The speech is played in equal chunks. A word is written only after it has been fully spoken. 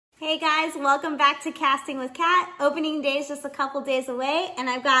Hey guys, welcome back to Casting with Kat. Opening day is just a couple days away, and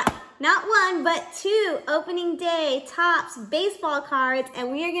I've got not one, but two opening day Topps baseball cards, and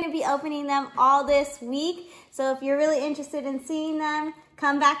we are going to be opening them all this week. So if you're really interested in seeing them,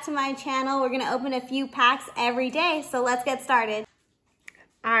 come back to my channel. We're going to open a few packs every day, so let's get started.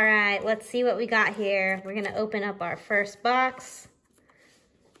 All right, let's see what we got here. We're going to open up our first box.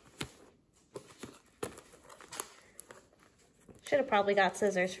 Should have probably got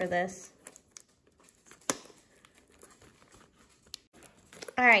scissors for this.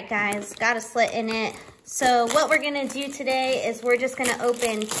 All right, guys, got a slit in it. So what we're gonna do today is we're just gonna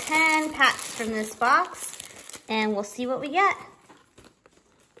open 10 packs from this box and we'll see what we get.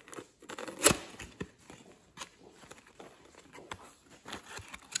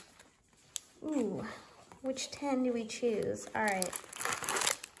 Ooh, which 10 do we choose? All right,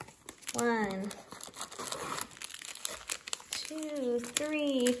 1, 2,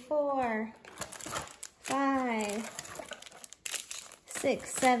 3, 4, 5, 6,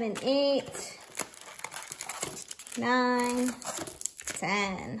 7, 8, 9,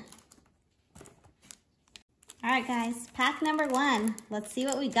 10. All right, guys, pack number 1. Let's see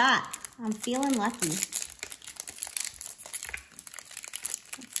what we got. I'm feeling lucky.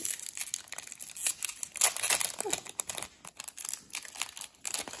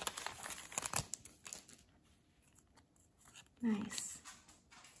 Nice.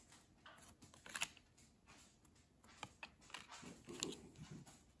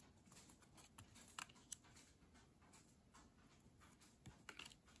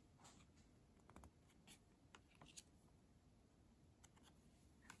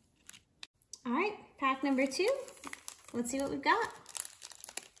 All right, pack number 2. Let's see what we've got.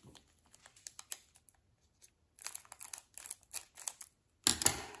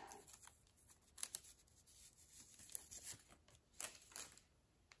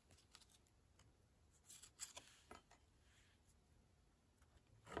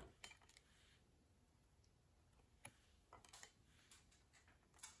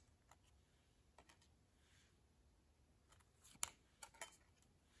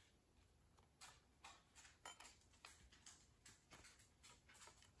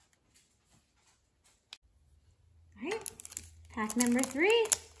 All right, pack number 3.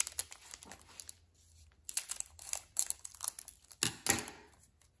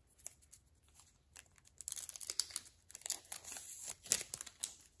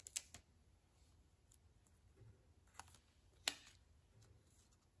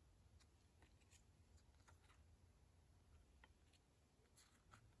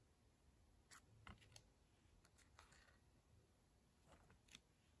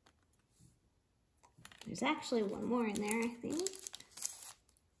 There's actually one more in there, I think.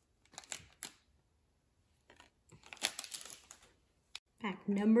 Pack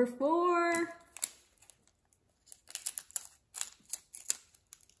number 4.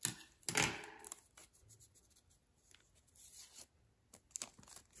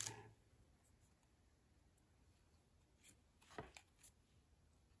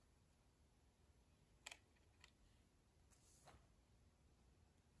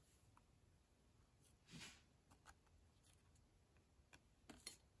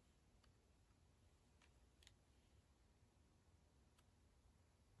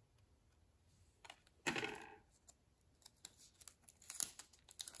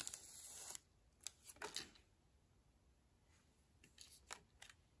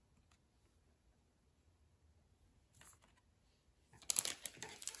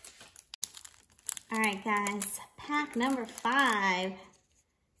 All right, guys, pack number 5,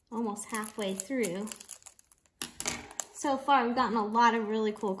 almost halfway through. So far, we've gotten a lot of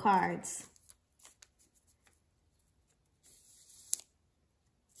really cool cards.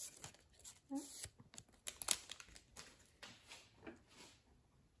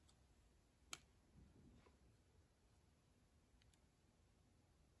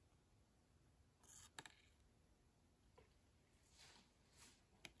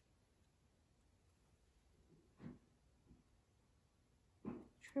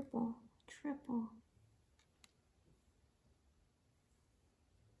 Triple, triple.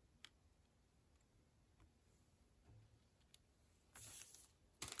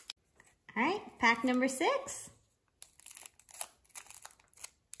 All right, pack number 6.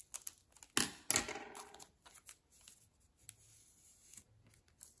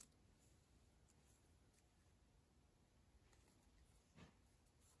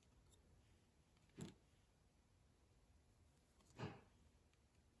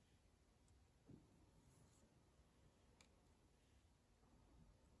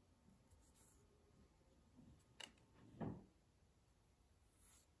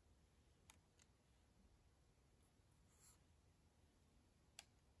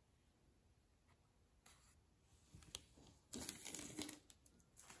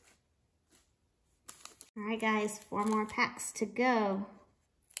 All right, guys, 4 more packs to go.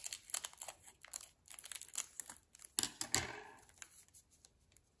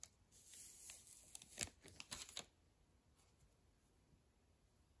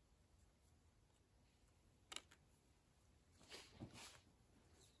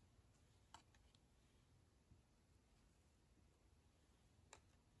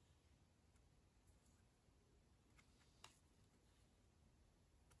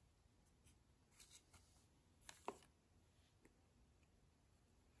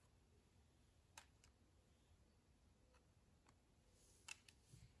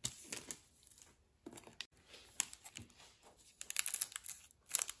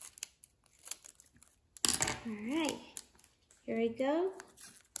 All right, here we go.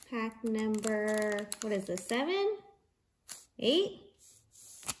 Pack number, what is this, 7, 8?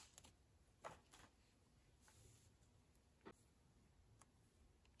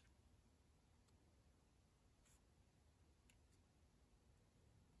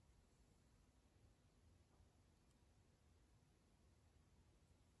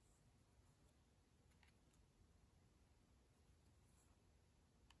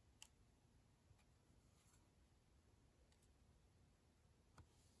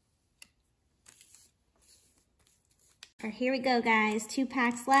 All right, here we go, guys. 2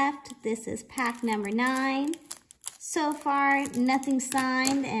 packs left. This is pack number 9. So far, nothing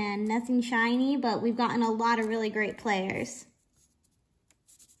signed and nothing shiny, but we've gotten a lot of really great players.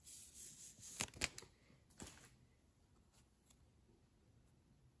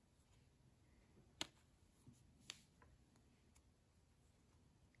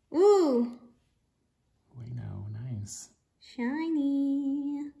 Ooh. Bueno, nice.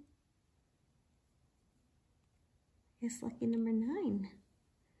 Shiny. I guess lucky number 9.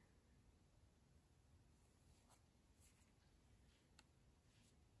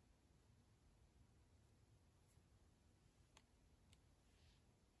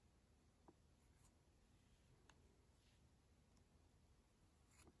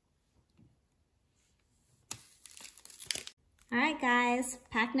 All right, guys,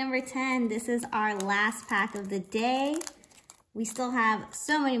 pack number 10. This is our last pack of the day. We still have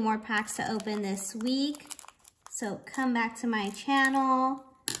so many more packs to open this week. So come back to my channel,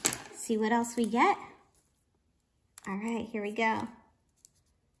 see what else we get. All right, here we go.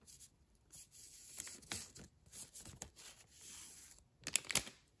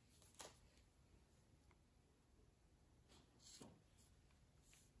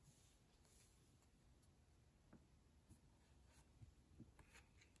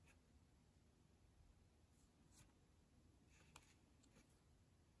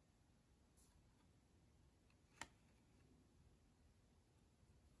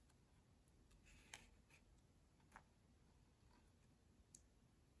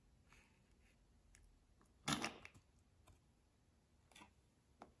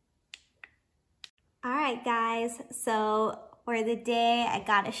 All right, guys, so for the day, I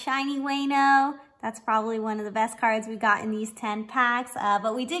got a shiny Wayno. That's probably one of the best cards we got in these 10 packs,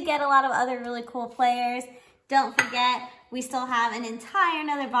 but we did get a lot of other really cool players. Don't forget, we still have an entire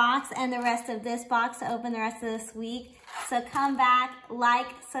another box and the rest of this box to open the rest of this week. So come back, like,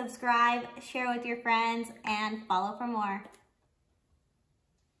 subscribe, share with your friends, and follow for more.